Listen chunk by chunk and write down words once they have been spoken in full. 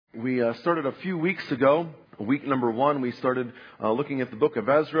We started a few weeks ago. Week number 1, we started looking at the book of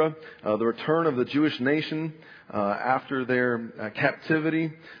Ezra, the return of the Jewish nation after their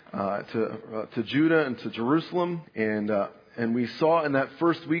captivity to Judah and to Jerusalem. And we saw in that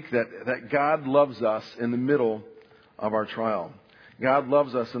first week that God loves us in the middle of our trial. God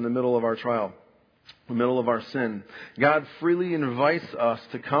loves us in the middle of our trial, the middle of our sin. God freely invites us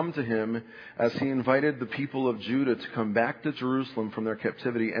to come to Him as He invited the people of Judah to come back to Jerusalem from their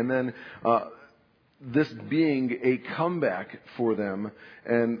captivity. And then this being a comeback for them,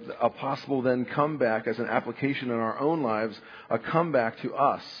 and a possible then comeback as an application in our own lives, a comeback to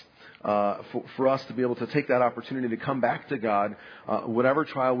us, for us to be able to take that opportunity to come back to God, whatever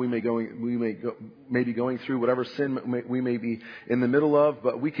trial we may be going through, whatever sin we may be in the middle of,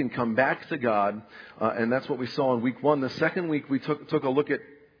 but we can come back to God, and that's what we saw in week 1. The second week we took a look at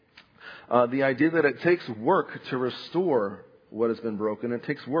the idea that it takes work to restore what has been broken. It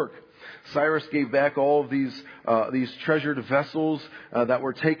takes work. Cyrus gave back all of these treasured vessels that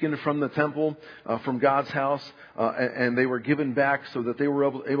were taken from the temple, from God's house, and they were given back so that they were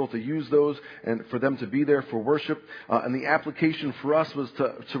able to use those and for them to be there for worship. And the application for us was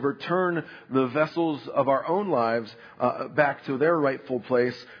to return the vessels of our own lives back to their rightful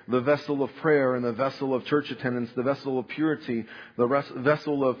place, the vessel of prayer and the vessel of church attendance, the vessel of purity, the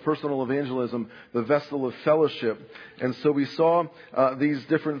vessel of personal evangelism, the vessel of fellowship. And so we saw these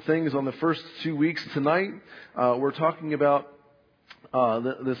different things on the first 2 weeks. Tonight, we're talking about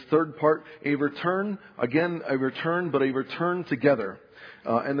this third part, a return. Again, a return, but a return together.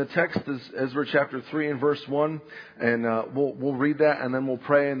 And the text is Ezra chapter 3 and verse 1. And we'll read that, and then we'll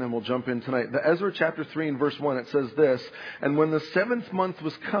pray, and then we'll jump in tonight. The Ezra chapter 3 and verse 1, it says this: "And when the 7th month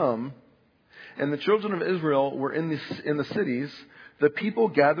was come, and the children of Israel were in the cities, the people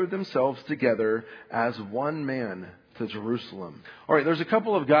gathered themselves together as one man to Jerusalem." All right, there's a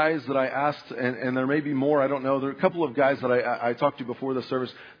couple of guys that I asked, and there may be more, I don't know. There are a couple of guys that I talked to before the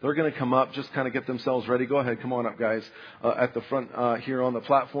service. They're going to come up, just kind of get themselves ready. Go ahead, come on up, guys, at the front here on the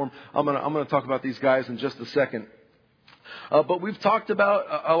platform. I'm going to talk about these guys in just a second. But we've talked about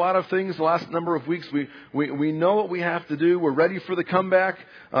a lot of things the last number of weeks. We know what we have to do. We're ready for the comeback.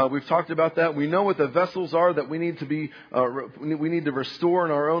 We've talked about that. We know what the vessels are that we need to restore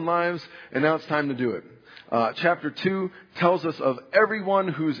in our own lives, and now it's time to do it. Chapter 2 tells us of everyone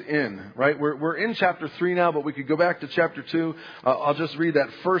who's in, right? We're in chapter 3 now, but we could go back to chapter 2. I'll just read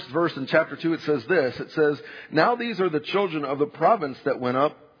that first verse in chapter 2. It says this. It says, "Now these are the children of the province that went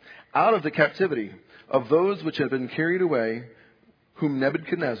up out of the captivity of those which had been carried away, whom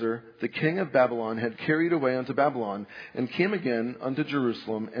Nebuchadnezzar, the king of Babylon, had carried away unto Babylon, and came again unto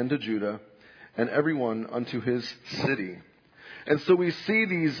Jerusalem and to Judah, and everyone unto his city." And so we see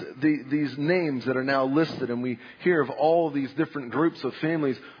these names that are now listed, and we hear of all of these different groups of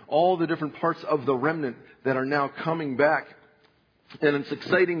families, all the different parts of the remnant that are now coming back. And it's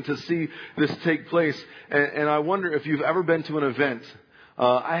exciting to see this take place. And I wonder if you've ever been to an event.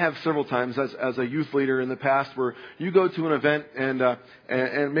 I have several times as a youth leader in the past, where you go to an event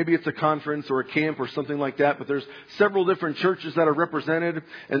and maybe it's a conference or a camp or something like that, but there's several different churches that are represented,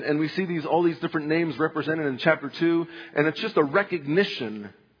 and we see all these different names represented in chapter 2, and it's just a recognition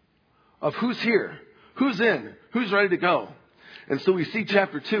of who's here, who's in, who's ready to go. And so we see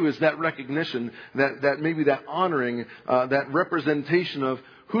chapter 2 as that recognition, that maybe that honoring, that representation of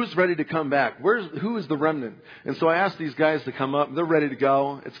who's ready to come back. Who is the remnant? And so I asked these guys to come up. They're ready to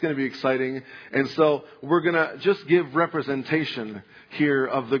go. It's going to be exciting. And so we're going to just give representation here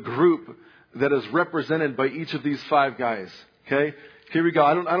of the group that is represented by each of these 5 guys. Okay? Here we go.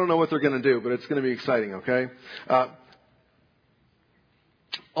 I don't know what they're going to do, but it's going to be exciting. Okay?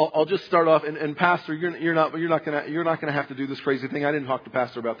 I'll just start off, and Pastor, you're not going to have to do this crazy thing. I didn't talk to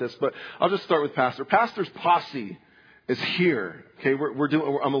Pastor about this, but I'll just start with Pastor. Pastor's posse is here. Okay,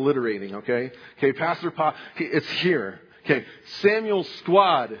 I'm alliterating. Okay, Pastor it's here. Okay, Samuel's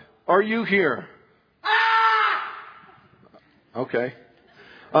squad, are you here? Okay.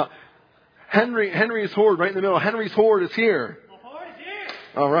 Henry's horde, right in the middle. Henry's horde is here.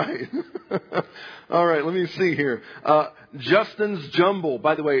 All right. All right, let me see here. Justin's jumble.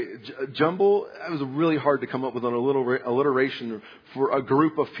 By the way, jumble, that was really hard to come up with an alliteration for a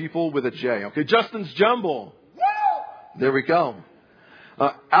group of people with a J. Okay, Justin's jumble. There we go.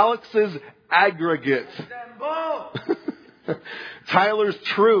 Alex's aggregate. Tyler's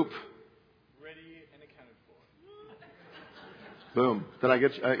troop. Ready and accounted Boom. Did I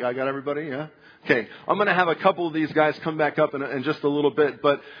got everybody? Yeah? Okay. I'm going to have a couple of these guys come back up in just a little bit,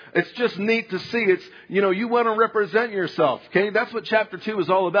 but it's just neat to see. It's, you want to represent yourself. Okay. That's what chapter 2 is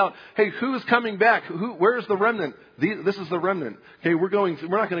all about. Hey, who's coming back? Where's the remnant? This is the remnant. Okay. We're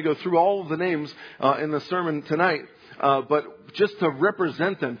not going to go through all of the names, in the sermon tonight. But just to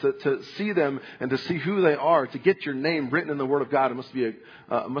represent them, to see them and to see who they are, to get your name written in the Word of God, it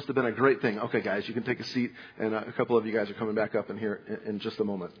must have been a great thing. Okay, guys, you can take a seat, and a couple of you guys are coming back up in here in just a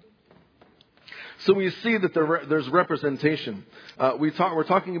moment. So we see that there's representation. We're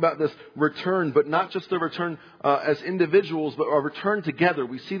talking about this return, but not just a return as individuals, but a return together.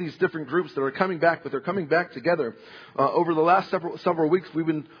 We see these different groups that are coming back, but they're coming back together. Over the last several weeks,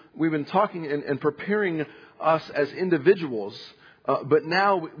 we've been talking and preparing us as individuals, but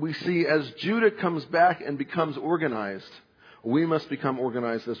now we see as Judah comes back and becomes organized, we must become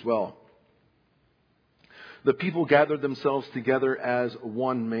organized as well. The people gathered themselves together as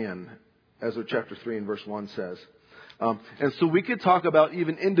one man, Ezra chapter 3 and verse 1 says. And so we could talk about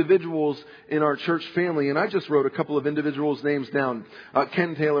even individuals in our church family. And I just wrote a couple of individuals' names down.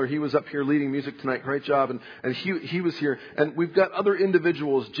 Ken Taylor, he was up here leading music tonight. Great job. And he was here. And we've got other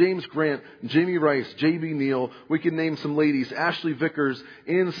individuals. James Grant, Jamie Rice, J.B. Neal. We could name some ladies. Ashley Vickers,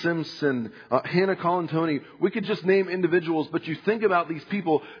 Ann Simpson, Hannah Colantoni. We could just name individuals. But you think about these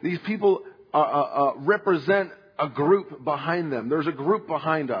people. These people represent a group behind them. There's a group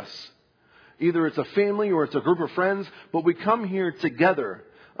behind us. Either it's a family or it's a group of friends, but we come here together,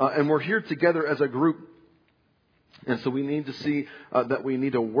 and we're here together as a group. And so we need to see that we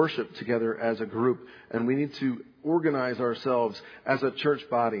need to worship together as a group, and we need to organize ourselves as a church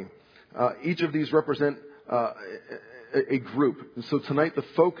body. Each of these represent a group. And so tonight the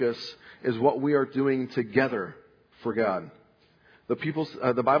focus is what we are doing together for God.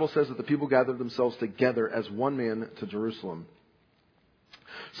 The Bible says that the people gathered themselves together as one man to Jerusalem.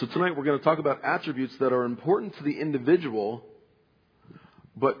 So tonight we're going to talk about attributes that are important to the individual,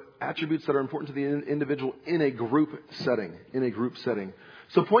 but attributes that are important to the individual in a group setting.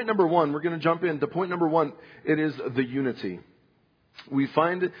 So point number one, we're going to jump into point number one. It is the unity. We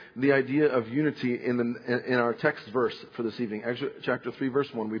find the idea of unity in our text verse for this evening. Ezra chapter 3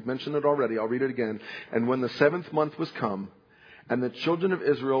 verse 1. We've mentioned it already. I'll read it again. And when the 7th month was come, and the children of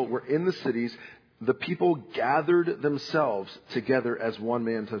Israel were in the cities, the people gathered themselves together as one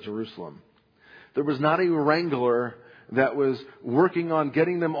man to Jerusalem. There was not a wrangler that was working on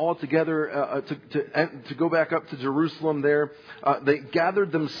getting them all together to go back up to Jerusalem there. They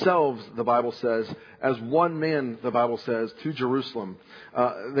gathered themselves, the Bible says, as one man, the Bible says, to Jerusalem.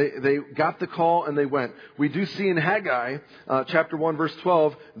 They got the call and they went. We do see in Haggai, chapter 1, verse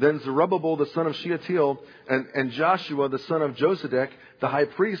 12, then Zerubbabel, the son of Shealtiel, and Joshua, the son of Josedek, the high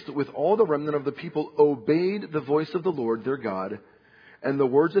priest, with all the remnant of the people, obeyed the voice of the Lord their God and the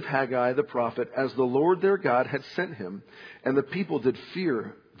words of Haggai the prophet, as the Lord their God had sent him. And the people did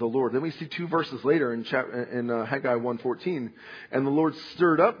fear the Lord. Then we see 2 verses later in Haggai 1:14. And the Lord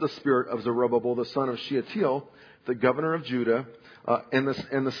stirred up the spirit of Zerubbabel, the son of Shealtiel, the governor of Judah, and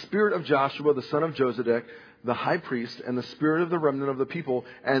the spirit of Joshua, the son of Josedek, the high priest, and the spirit of the remnant of the people.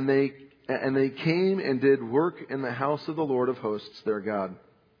 And they came and did work in the house of the Lord of hosts, their God.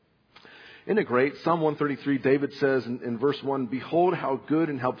 Isn't it great? Psalm 133, David says in verse 1, behold how good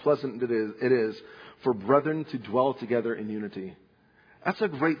and how pleasant it is for brethren to dwell together in unity. That's a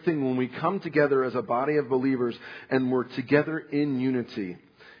great thing when we come together as a body of believers and we're together in unity.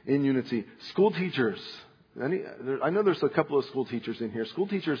 In unity. School teachers. I know there's a couple of school teachers in here. School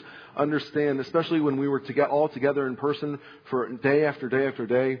teachers understand, especially when we were all together in person for day after day after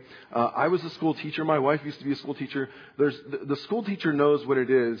day. I was a school teacher. My wife used to be a school teacher. The school teacher knows what it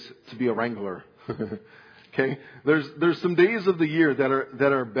is to be a wrangler. Okay, there's some days of the year that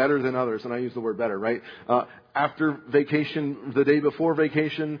are better than others, and I use the word better, right? After vacation, the day before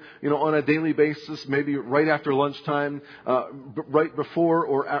vacation, on a daily basis, maybe right after lunchtime, right before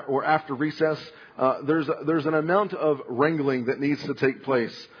or after recess, there's an amount of wrangling that needs to take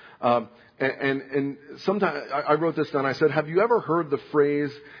place. And sometimes I wrote this down. I said, have you ever heard the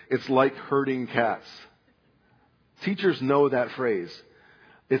phrase, "It's like herding cats"? Teachers know that phrase.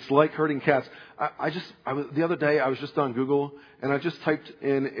 It's like herding cats. The other day I was just on Google and I just typed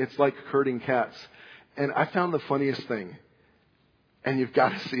in, "It's like herding cats." And I found the funniest thing. And you've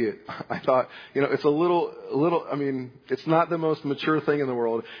got to see it. I thought, it's a little, it's not the most mature thing in the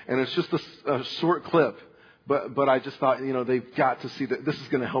world. And it's just a short clip. But I just thought, they've got to see that this is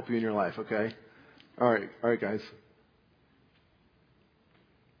going to help you in your life. Okay. All right, guys.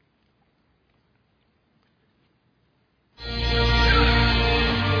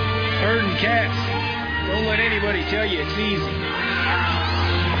 Herding cats. Don't let anybody tell you it's easy.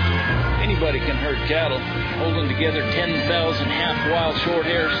 Anybody can herd cattle. Holding together 10,000 half-wild short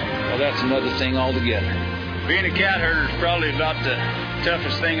hairs, well, that's another thing altogether. Being a cat herder is probably about the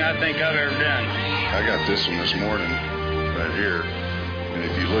toughest thing I think I've ever done. I got this one this morning, right here. And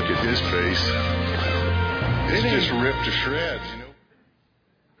if you look at his face, it's just ripped to shreds, you know.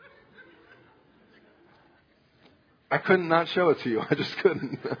 I couldn't not show it to you. I just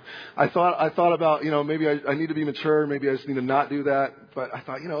couldn't. I thought about, maybe I need to be mature. Maybe I just need to not do that. But I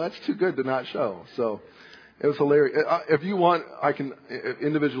thought, that's too good to not show. So it was hilarious. If you want, I can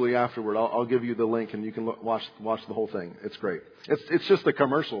individually afterward. I'll give you the link and you can watch the whole thing. It's great. It's just a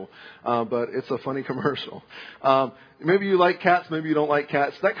commercial, but it's a funny commercial. Maybe you like cats. Maybe you don't like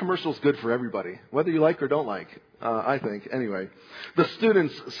cats. That commercial is good for everybody, whether you like or don't like. I think. Anyway, the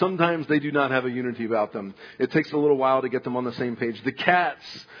students, sometimes they do not have a unity about them. It takes a little while to get them on the same page. The cats,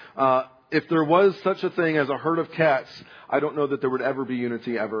 if there was such a thing as a herd of cats, I don't know that there would ever be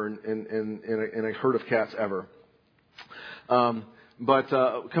unity ever in a herd of cats ever.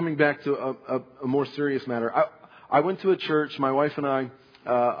 But coming back to a more serious matter, I went to a church, my wife and I,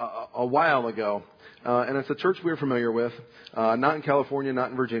 a while ago. And it's a church we're familiar with, not in California,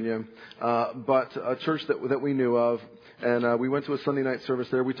 not in Virginia, but a church that we knew of. And we went to a Sunday night service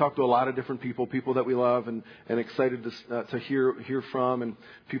there. We talked to a lot of different people that we love and excited to hear from, and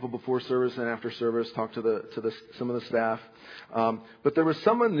people before service and after service. Talked to some of the staff. But there was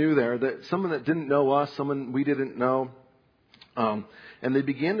someone new there, someone that didn't know us, someone we didn't know. And they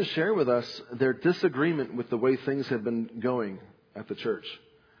began to share with us their disagreement with the way things had been going at the church.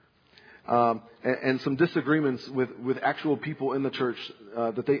 And some disagreements with actual people in the church,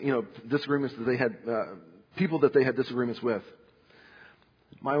 disagreements that they had, people that they had disagreements with.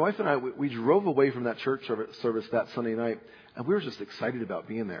 My wife and I, we drove away from that church service that Sunday night, and we were just excited about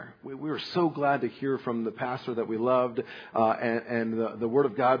being there. We were so glad to hear from the pastor that we loved, and the Word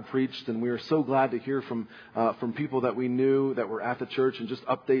of God preached, and we were so glad to hear from people that we knew that were at the church and just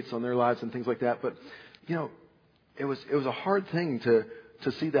updates on their lives and things like that. But, it was a hard thing to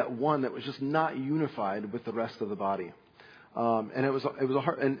see that one that was just not unified with the rest of the body. And it was a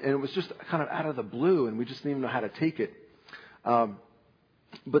hard, and it was just kind of out of the blue, and we just didn't even know how to take it.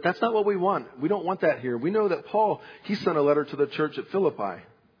 But that's not what we want. We don't want that here. We know that Paul, he sent a letter to the church at Philippi.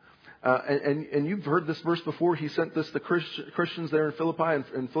 And you've heard this verse before. He sent this to Christians there in Philippi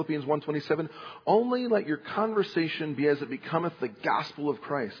in Philippians 1:27. Only let your conversation be as it becometh the gospel of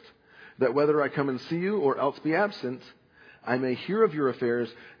Christ, that whether I come and see you or else be absent, I may hear of your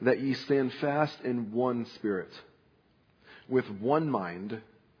affairs, that ye stand fast in one spirit, with one mind,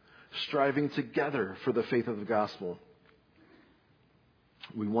 striving together for the faith of the gospel.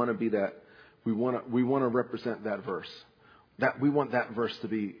 We want to be that. We want to represent that verse. We want that verse to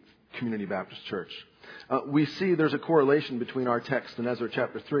be Community Baptist Church. We see there's a correlation between our text in Ezra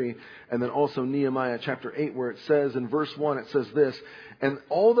chapter 3 and then also Nehemiah chapter 8, where it says in verse 1, it says this, and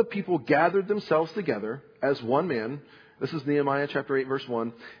all the people gathered themselves together as one man. This is Nehemiah chapter 8, verse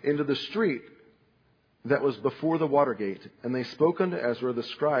 1, into the street that was before the water gate. And they spoke unto Ezra the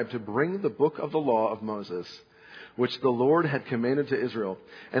scribe to bring the book of the law of Moses, which the Lord had commanded to Israel.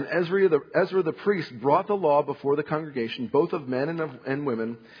 And Ezra the priest brought the law before the congregation, both of men and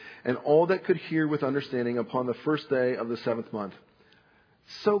women, and all that could hear with understanding upon the first day of the 7th month.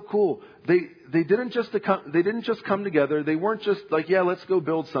 So cool. They didn't just come together. They weren't just like, yeah, let's go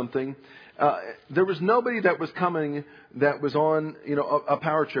build something. There was nobody that was coming that was on, a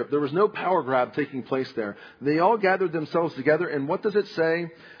power trip. There was no power grab taking place there. They all gathered themselves together. And what does it say?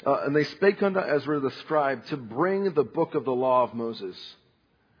 And they spake unto Ezra the scribe to bring the book of the law of Moses.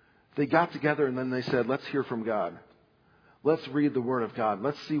 They got together and then they said, let's hear from God. Let's read the word of God.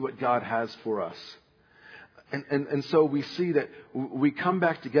 Let's see what God has for us. And so we see that we come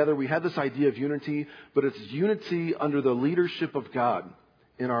back together. We have this idea of unity, but it's unity under the leadership of God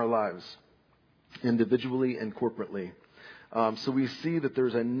in our lives, individually and corporately. So we see that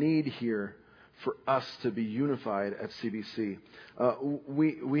there's a need here for us to be unified at CBC.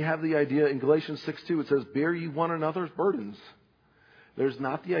 We have the idea in Galatians 6:2, it says, bear ye one another's burdens. There's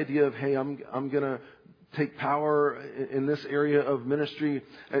not the idea of, hey, I'm going to take power in this area of ministry.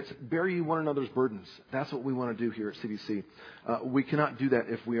 It's bear ye one another's burdens. That's what we want to do here at CBC. We cannot do that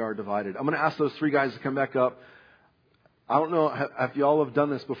if we are divided. I'm going to ask those three guys to come back up. I don't know if you all have done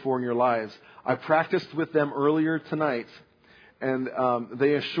this before in your lives. I practiced with them earlier tonight, and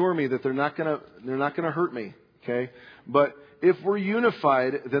they assure me that they're not going to hurt me. Okay, but if we're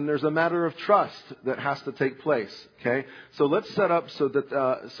unified, then there's a matter of trust that has to take place. Okay, so let's set up so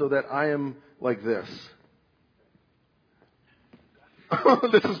that I am like this.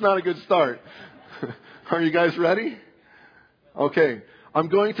 This is not a good start. Are you guys ready? Okay. I'm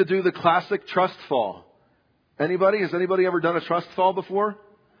going to do the classic trust fall. Anybody? Has anybody ever done a trust fall before?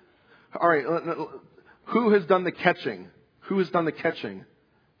 All right. Who has done the catching? Who has done the catching?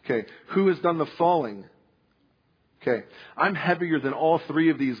 Okay. Who has done the falling? Okay. I'm heavier than all three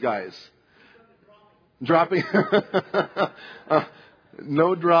of these guys. Dropping.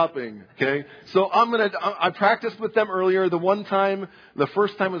 No dropping. Okay. So I practiced with them earlier. The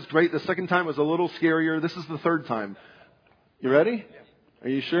first time was great. The second time was a little scarier. This is the third time. You ready? Are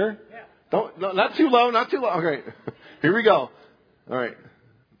you sure? Yeah. Not too low, not too low. Okay. Here we go. All right.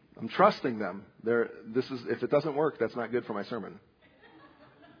 I'm trusting them. If it doesn't work, that's not good for my sermon.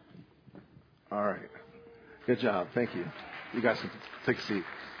 All right. Good job. Thank you. You guys can take a seat.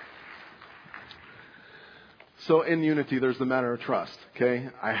 So in unity, there's the matter of trust. Okay.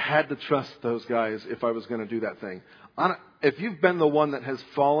 I had to trust those guys if I was going to do that thing. If you've been the one that has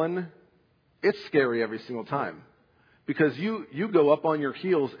fallen, it's scary every single time. Because you go up on your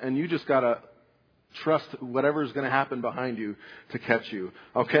heels and you just got to trust whatever's going to happen behind you to catch you.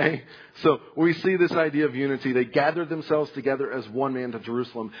 Okay? So we see this idea of unity. They gathered themselves together as one man to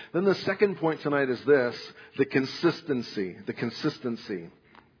Jerusalem. Then the second point tonight is this, the consistency. The consistency.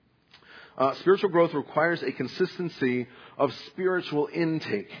 Spiritual growth requires a consistency of spiritual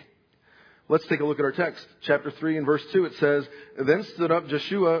intake. Let's take a look at our text. Chapter 3 and verse 2, it says, Then stood up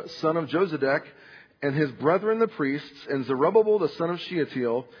Jeshua, son of Josedek, and his brethren the priests, and Zerubbabel the son of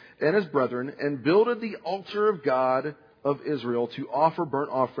Shealtiel, and his brethren, and builded the altar of God of Israel to offer burnt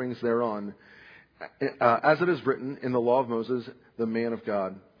offerings thereon, as it is written in the law of Moses, the man of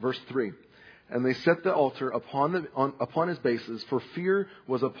God. Verse 3, And they set the altar upon his bases, for fear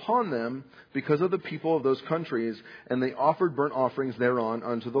was upon them because of the people of those countries, and they offered burnt offerings thereon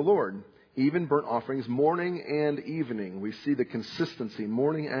unto the Lord. Even burnt offerings morning and evening. We see the consistency,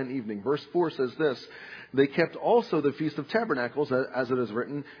 morning and evening. Verse 4 says this, They kept also the Feast of Tabernacles, as it is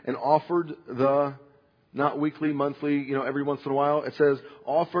written, and offered the, not weekly, monthly, every once in a while. It says,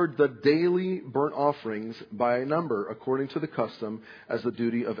 offered the daily burnt offerings by number, according to the custom, as the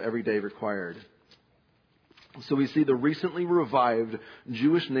duty of every day required. So we see the recently revived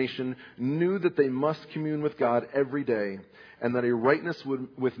Jewish nation knew that they must commune with God every day, and that a rightness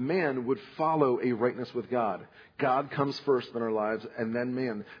with man would follow a rightness with God. God comes first in our lives, and then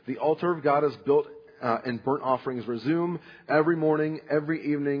man. The altar of God is built, and burnt offerings resume every morning,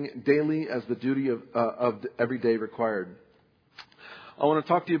 every evening, daily, as the duty of every day required. I want to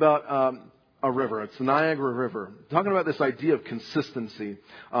talk to you about a river. It's the Niagara River. Talking about this idea of consistency.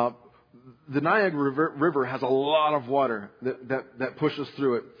 The Niagara River has a lot of water that pushes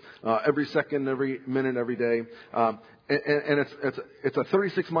through it every second, every minute, every day. And it's a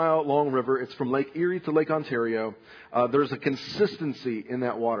 36-mile long river. It's from Lake Erie to Lake Ontario. There's a consistency in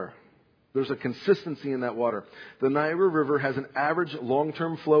that water. There's a consistency in that water. The Niagara River has an average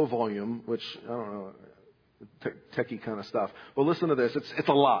long-term flow volume, which, I don't know, techie kind of stuff. But listen to this. It's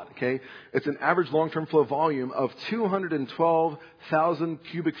a lot, okay? It's an average long-term flow volume of 212,000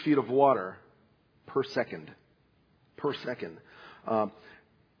 cubic feet of water per second. Per second. I'm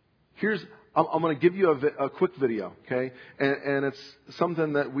going to give you a quick video, okay? And it's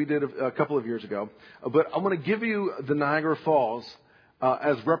something that we did a couple of years ago. But I'm going to give you the Niagara Falls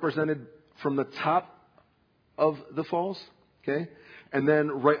as represented from the top of the falls, okay? And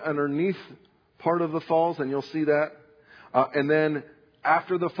then right underneath part of the falls, and you'll see that. And then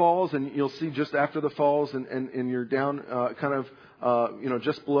after the falls, and you'll see just after the falls, and you're down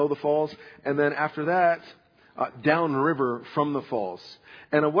just below the falls. And then after that, downriver from the falls.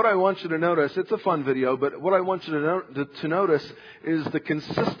 And what I want you to notice, it's a fun video, but what I want you to notice is the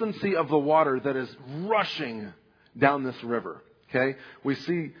consistency of the water that is rushing down this river. Okay, we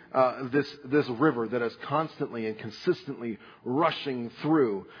see this river that is constantly and consistently rushing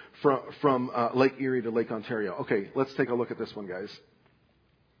through from Lake Erie to Lake Ontario. Okay, let's take a look at this one, guys.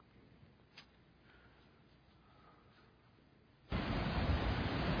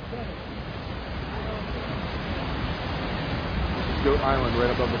 Goat Island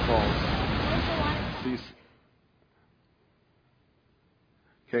right above the falls.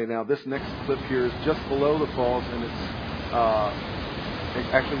 Okay, now this next clip here is just below the falls, and it's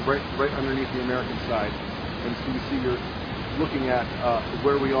actually right underneath the American side. And so you see you're looking at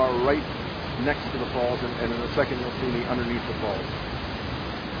where we are right next to the falls, and in a second you'll see me underneath the falls.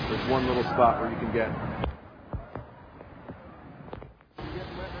 There's one little spot where you can get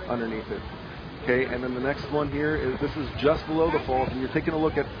underneath it. Okay, and then the next one here is this is just below the falls, and you're taking a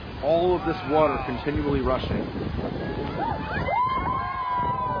look at all of this water continually rushing.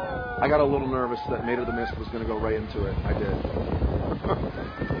 I got a little nervous that Maid of the Mist was going to go right into it. I did.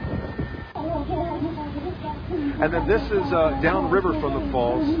 And then this is downriver from the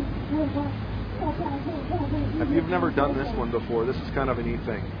falls. If you've never done this one before, this is kind of a neat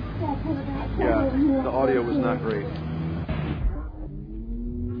thing. Yeah, the audio was not great.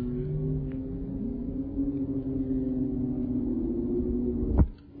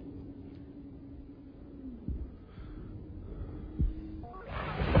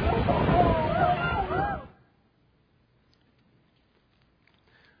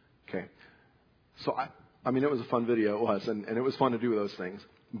 Okay. So, I mean, it was a fun video, it was, and it was fun to do those things.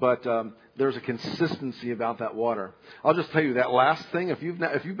 But there's a consistency about that water. I'll just tell you, that last thing, if you've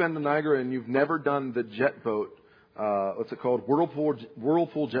been to Niagara and you've never done the jet boat, what's it called?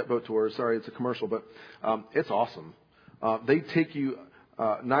 Whirlpool jet boat tour. Sorry, it's a commercial, but it's awesome. They take you,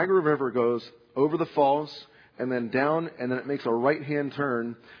 Niagara River goes over the falls and then down, and then it makes a right-hand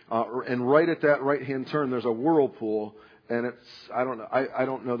turn. And right at that right-hand turn, there's a whirlpool. And it's, I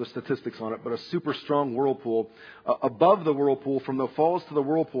don't know the statistics on it, but a super strong whirlpool. Above the whirlpool, from the falls to the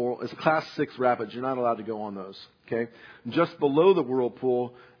whirlpool, is Class 6 rapids. You're not allowed to go on those. Okay. Just below the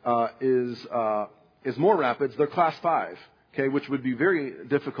whirlpool is more rapids. They're Class 5. Okay, which would be very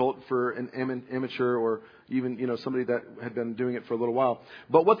difficult for an amateur or even, somebody that had been doing it for a little while.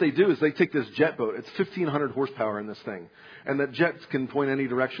 But what they do is they take this jet boat. It's 1,500 horsepower in this thing. And the jets can point any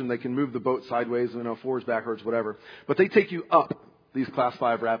direction. They can move the boat sideways, forwards, backwards, whatever. But they take you up these Class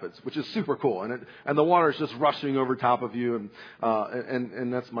 5 rapids, which is super cool. And the water is just rushing over top of you.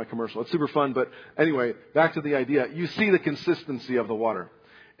 And that's my commercial. It's super fun. But anyway, back to the idea. You see the consistency of the water.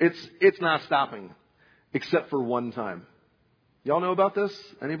 It's not stopping except for one time. Y'all know about this?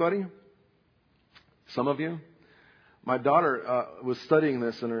 Anybody? Some of you? My daughter was studying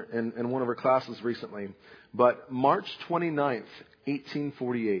this in one of her classes recently. But March 29th,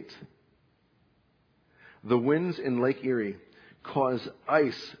 1848, the winds in Lake Erie caused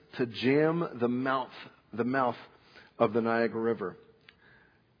ice to jam the mouth of the Niagara River.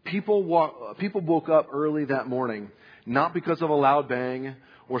 People woke up early that morning, not because of a loud bang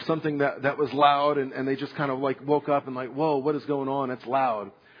or something that was loud, and they just kind of woke up and whoa, what is going on? It's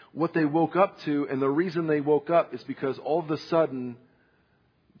loud. What they woke up to, and the reason they woke up is because all of a sudden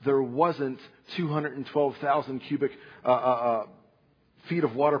there wasn't 212,000 cubic feet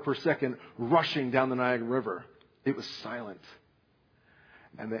of water per second rushing down the Niagara River. It was silent.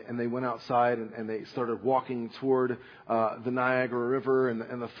 And they went outside and they started walking toward the Niagara River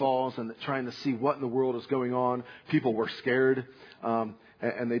and the falls and trying to see what in the world is going on. People were scared.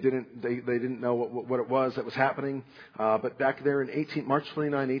 And they didn't know what it was that was happening. But back there in March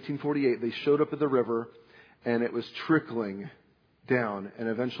 29, 1848, they showed up at the river, and it was trickling down, and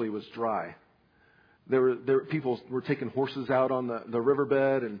eventually was dry. People were taking horses out on the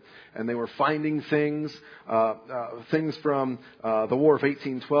riverbed, and they were finding things from the War of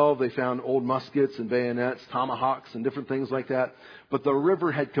 1812. They found old muskets and bayonets, tomahawks, and different things like that. But the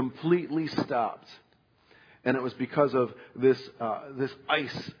river had completely stopped. And it was because of this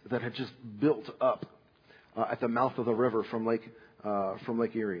ice that had just built up at the mouth of the river from Lake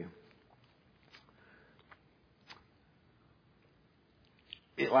Erie.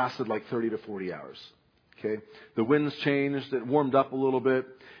 It lasted 30 to 40 hours. Okay, the winds changed. It warmed up a little bit,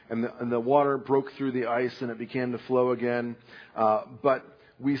 and the water broke through the ice, and it began to flow again. But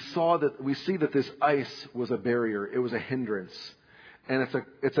we see that this ice was a barrier. It was a hindrance. And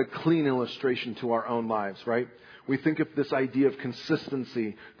it's a clean illustration to our own lives, right? We think of this idea of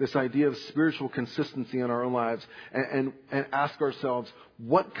consistency, this idea of spiritual consistency in our own lives, and ask ourselves,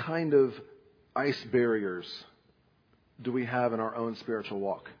 what kind of ice barriers do we have in our own spiritual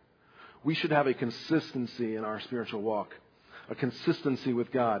walk? We should have a consistency in our spiritual walk, a consistency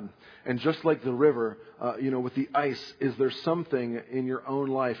with God. And just like the river, with the ice, is there something in your own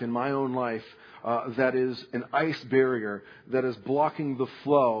life, in my own life, that is an ice barrier that is blocking the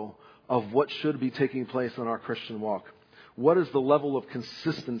flow of what should be taking place in our Christian walk? What is the level of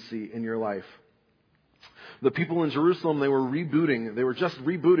consistency in your life? The people in Jerusalem, they were rebooting. They were just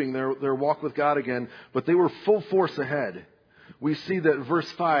rebooting their walk with God again, but they were full force ahead. We see that verse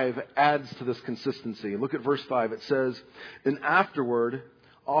 5 adds to this consistency. Look at verse 5. It says, "And afterward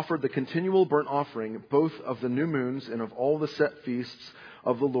offered the continual burnt offering, both of the new moons and of all the set feasts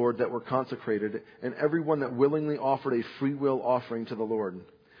of the Lord that were consecrated, and everyone that willingly offered a free will offering to the Lord."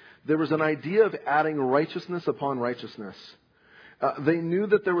 There was an idea of adding righteousness upon righteousness. They knew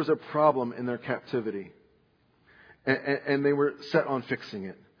that there was a problem in their captivity, and they were set on fixing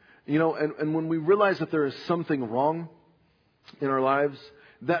it. And when we realize that there is something wrong in our lives,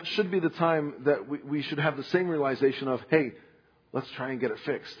 that should be the time that we should have the same realization of, hey, let's try and get it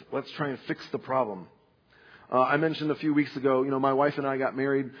fixed. Let's try and fix the problem. I mentioned a few weeks ago, my wife and I got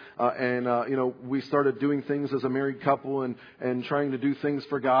married, and we started doing things as a married couple and trying to do things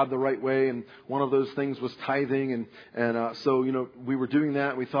for God the right way. And one of those things was tithing, and so we were doing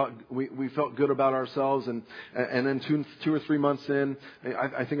that. We thought we felt good about ourselves, and then two or 3 months in,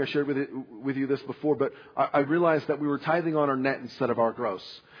 I think I shared with you this before, but I realized that we were tithing on our net instead of our gross.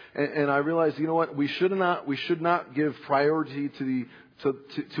 And I realized, what? We should not give priority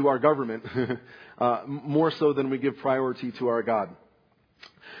to our government more so than we give priority to our God.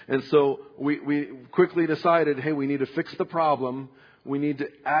 And so we quickly decided, hey, we need to fix the problem. We need to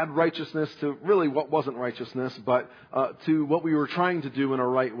add righteousness to really what wasn't righteousness, but to what we were trying to do in a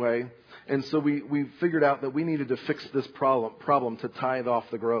right way. And so we figured out that we needed to fix this problem to tithe off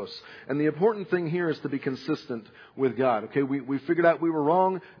the gross. And the important thing here is to be consistent with God. Okay, we figured out we were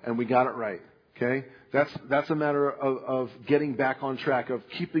wrong and we got it right. Okay, that's a matter of getting back on track, of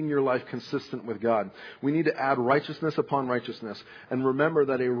keeping your life consistent with God. We need to add righteousness upon righteousness. And remember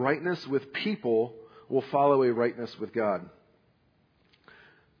that a rightness with people will follow a rightness with God.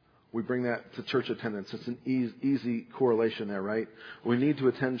 We bring that to church attendance. It's an easy correlation there, right? We need to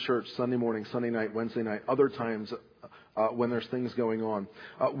attend church Sunday morning, Sunday night, Wednesday night, other times when there's things going on.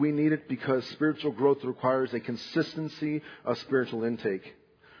 We need it because spiritual growth requires a consistency of spiritual intake.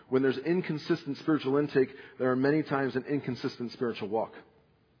 When there's inconsistent spiritual intake, there are many times an inconsistent spiritual walk.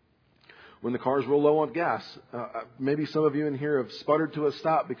 When the cars roll low on gas, maybe some of you in here have sputtered to a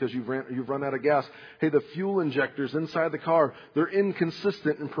stop because you've run out of gas. Hey, the fuel injectors inside the car, they're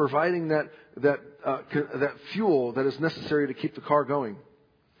inconsistent in providing that fuel that is necessary to keep the car going.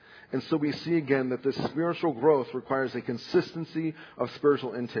 And so we see again that this spiritual growth requires a consistency of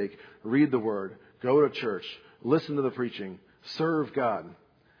spiritual intake. Read the Word, go to church, listen to the preaching, serve God.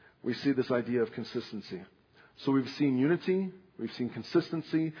 We see this idea of consistency. So we've seen unity, we've seen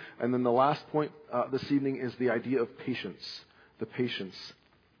consistency, and then the last point this evening is the idea of patience. The patience.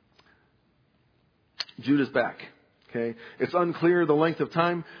 Judah's back. Okay, it's unclear the length of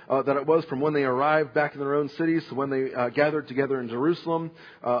time that it was from when they arrived back in their own cities to when they gathered together in Jerusalem.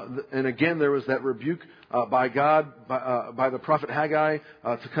 And again, there was that rebuke by God, by the prophet Haggai,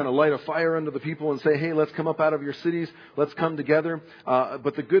 to kind of light a fire under the people and say, hey, let's come up out of your cities. Let's come together.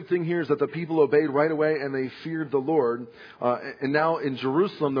 But the good thing here is that the people obeyed right away and they feared the Lord. And now in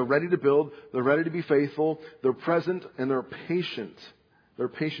Jerusalem, they're ready to build. They're ready to be faithful. They're present and they're patient. They're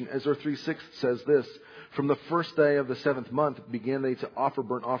patient. Ezra 3:6 says this. From the first day of the 7th month began they to offer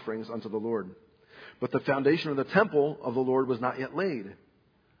burnt offerings unto the Lord. But the foundation of the temple of the Lord was not yet laid.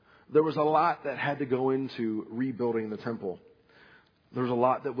 There was a lot that had to go into rebuilding the temple. There was a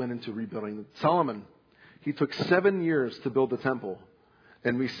lot that went into rebuilding. Solomon, he took 7 years to build the temple.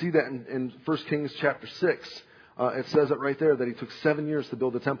 And we see that in 1 Kings chapter 6. It says it right there that he took 7 years to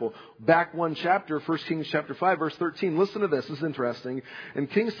build the temple. Back one chapter, 1 Kings chapter 5, verse 13. Listen to this. This is interesting. And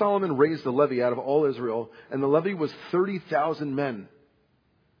King Solomon raised the levy out of all Israel, and the levy was 30,000 men.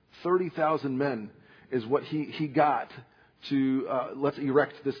 30,000 men is what he got to, let's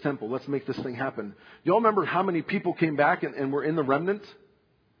erect this temple. Let's make this thing happen. Y'all remember how many people came back and were in the remnant?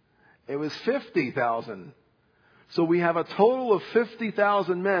 It was 50,000. So we have a total of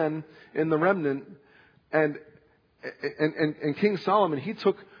 50,000 men in the remnant, and King Solomon, he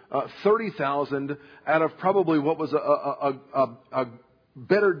took 30,000 out of probably what was a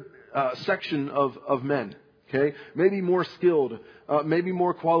better section of men. Okay, maybe more skilled, maybe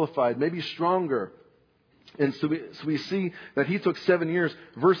more qualified, maybe stronger. And so we see that he took 7 years.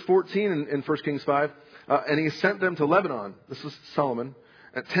 Verse 14 in 1 Kings 5, and he sent them to Lebanon. This is Solomon.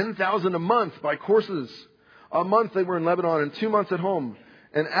 At 10,000 a month by courses. A month they were in Lebanon and 2 months at home.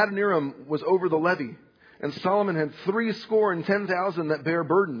 And Adoniram was over the levy. And Solomon had 70,000 that bare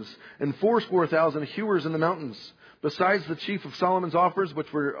burdens, and 80,000 hewers in the mountains. Besides the chief of Solomon's offers,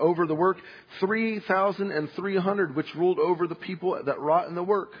 which were over the work, 3,300 which ruled over the people that wrought in the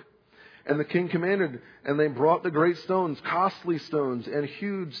work. And the king commanded, and they brought the great stones, costly stones, and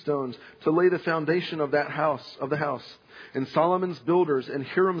huge stones, to lay the foundation of the house. And Solomon's builders and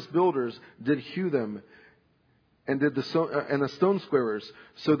Hiram's builders did hew them, and did the stone squarers.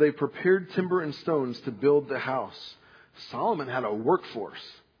 So they prepared timber and stones to build the house. Solomon had a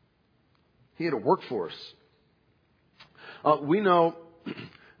workforce. He had a workforce. We know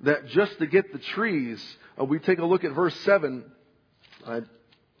that just to get the trees, we take a look at verse 7. I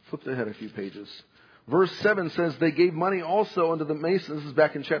flipped ahead a few pages. Verse 7 says, they gave money also unto the masons. This is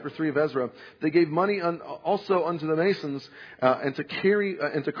back in chapter 3 of Ezra. They gave money also unto the masons, and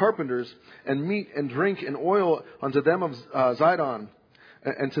to carpenters, and meat and drink and oil unto them of Zidon,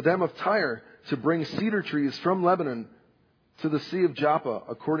 and to them of Tyre, to bring cedar trees from Lebanon, to the Sea of Joppa,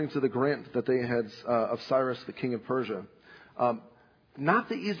 according to the grant that they had of Cyrus, the king of Persia. Not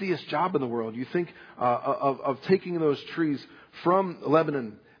the easiest job in the world. You think of taking those trees from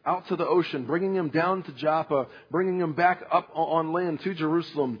Lebanon out to the ocean, bringing them down to Joppa, bringing them back up on land to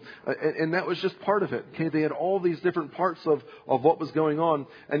Jerusalem. And that was just part of it. Okay, they had all these different parts of what was going on.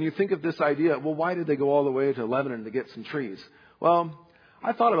 And you think of this idea, well, why did they go all the way to Lebanon to get some trees? Well,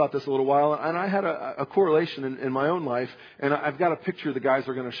 I thought about this a little while, and I had a correlation in my own life. And I've got a picture the guys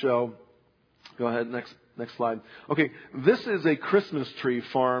are going to show. Go ahead, next slide. Okay, this is a Christmas tree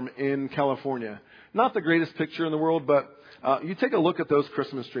farm in California. Not the greatest picture in the world, but you take a look at those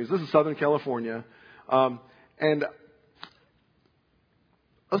Christmas trees. This is Southern California. And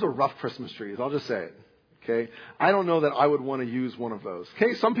those are rough Christmas trees, I'll just say it. Okay, I don't know that I would want to use one of those.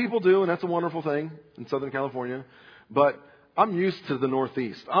 Okay, some people do, and that's a wonderful thing in Southern California. But I'm used to the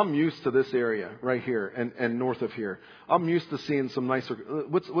Northeast. I'm used to this area right here and north of here. I'm used to seeing some nicer.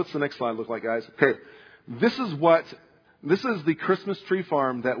 What's the next slide look like, guys? Okay, this is the Christmas tree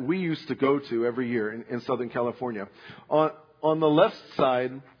farm that we used to go to every year in Southern California. On the left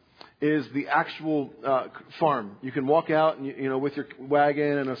side is the actual farm. You can walk out and with your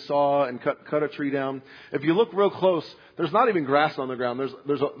wagon and a saw and cut a tree down. If you look real close, there's not even grass on the ground.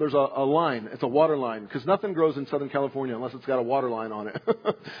 There's a line. It's a water line, because nothing grows in Southern California unless it's got a water line on it.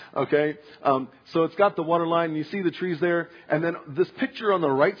 Okay, so it's got the water line, and you see the trees there. And then this picture on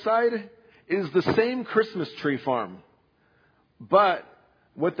the right side is the same Christmas tree farm, but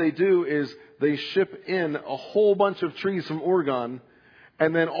what they do is they ship in a whole bunch of trees from Oregon,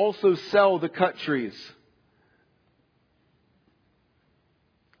 and then also sell the cut trees.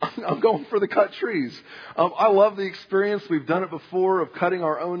 I'm going for the cut trees. I love the experience. We've done it before of cutting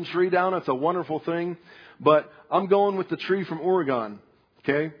our own tree down. It's a wonderful thing. But I'm going with the tree from Oregon.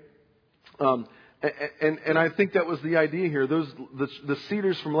 Okay? And I think that was the idea here. The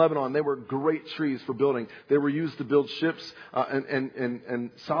cedars from Lebanon, they were great trees for building. They were used to build ships,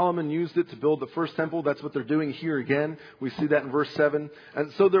 and Solomon used it to build the first temple. That's what they're doing here again. We see that in verse 7.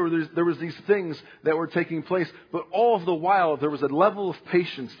 And so there was these things that were taking place, but all of the while there was a level of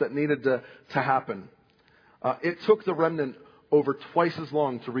patience that needed to happen. It took the remnant over twice as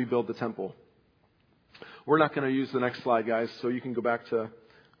long to rebuild the temple. We're not going to use the next slide, guys, so you can go back to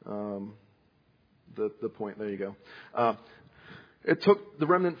the point. There you go. It took the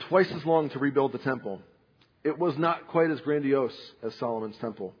remnant twice as long to rebuild the temple. It was not quite as grandiose as Solomon's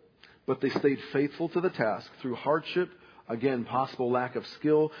temple, but they stayed faithful to the task through hardship, again, possible lack of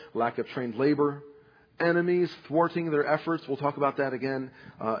skill, lack of trained labor, enemies thwarting their efforts. We'll talk about that again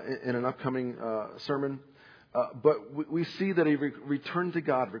in an upcoming sermon. But we see that a return to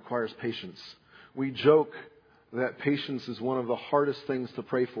God requires patience. We joke that patience is one of the hardest things to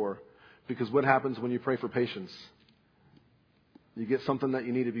pray for, because what happens when you pray for patience? You get something that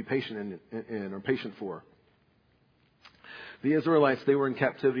you need to be patient in or patient for. The Israelites, they were in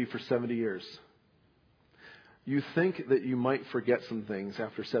captivity for 70 years. You think that you might forget some things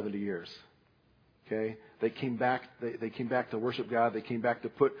after 70 years. Okay? They came back. They came back to worship God. They came back to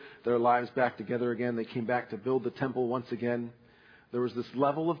put their lives back together again. They came back to build the temple once again. There was this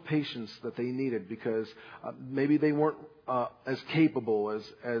level of patience that they needed, because maybe they weren't as capable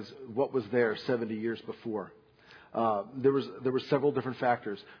as what was there 70 years before. There were several different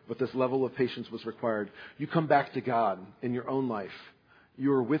factors, but this level of patience was required. You come back to God in your own life.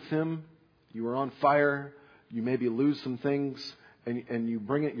 You are with Him. You are on fire. You maybe lose some things, and you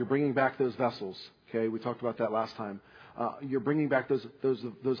bring it. You're bringing back those vessels. Okay, we talked about that last time. You're bringing back those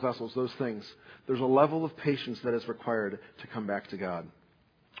vessels, those things. There's a level of patience that is required to come back to God.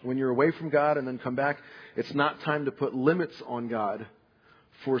 When you're away from God and then come back, it's not time to put limits on God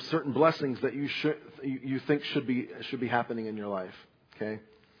for certain blessings that you think should be happening in your life. Okay,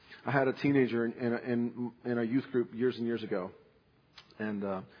 I had a teenager in a youth group years and years ago, and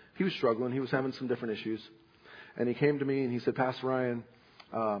he was struggling. He was having some different issues, and he came to me and he said, "Pastor Ryan,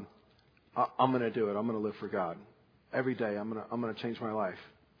 I'm going to do it. I'm going to live for God. Every day, I'm going to change my life."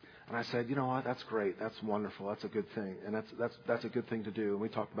 And I said, "You know what? That's great. That's wonderful. That's a good thing, and that's a good thing to do." And we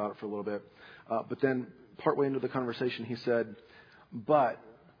talked about it for a little bit. But then, partway into the conversation, he said, "But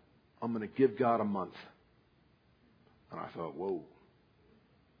I'm going to give God a month." And I thought, "Whoa!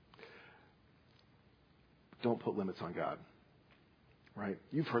 Don't put limits on God." Right?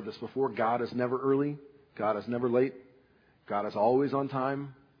 You've heard this before. God is never early. God is never late. God is always on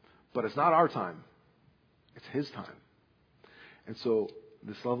time. But it's not our time. It's His time. And so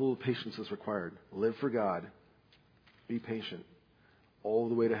this level of patience is required. Live for God. Be patient. All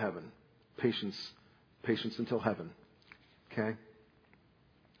the way to heaven. Patience until heaven. Okay?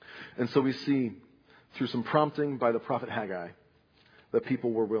 And so we see through some prompting by the prophet Haggai, the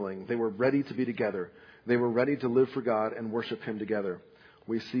people were willing. They were ready to be together. They were ready to live for God and worship Him together.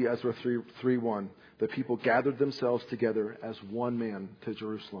 We see Ezra 3:1. The people gathered themselves together as one man to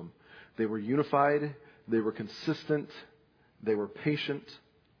Jerusalem. They were unified. They were consistent. They were patient.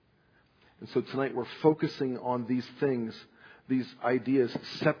 And so tonight we're focusing on these things, these ideas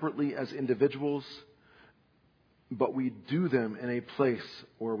separately as individuals, but we do them in a place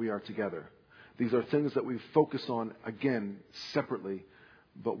where we are together. These are things that we focus on, again, separately,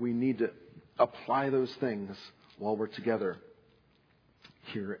 but we need to apply those things while we're together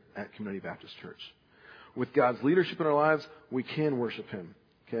here at Community Baptist Church. With God's leadership in our lives, we can worship Him.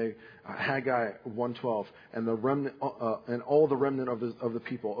 Okay, Haggai 1:12, and the remnant, and all the remnant of the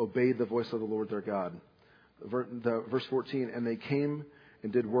people obeyed the voice of the Lord their God. Verse 14, and they came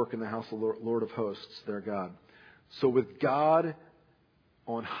and did work in the house of the Lord of hosts, their God. So with God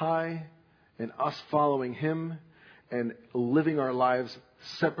on high, and us following Him, and living our lives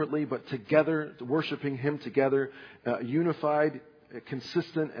separately but together, worshiping Him together, unified,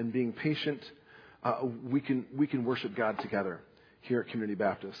 consistent, and being patient, we can worship God together here at Community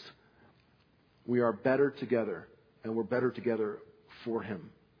Baptist. We are better together, and we're better together for Him.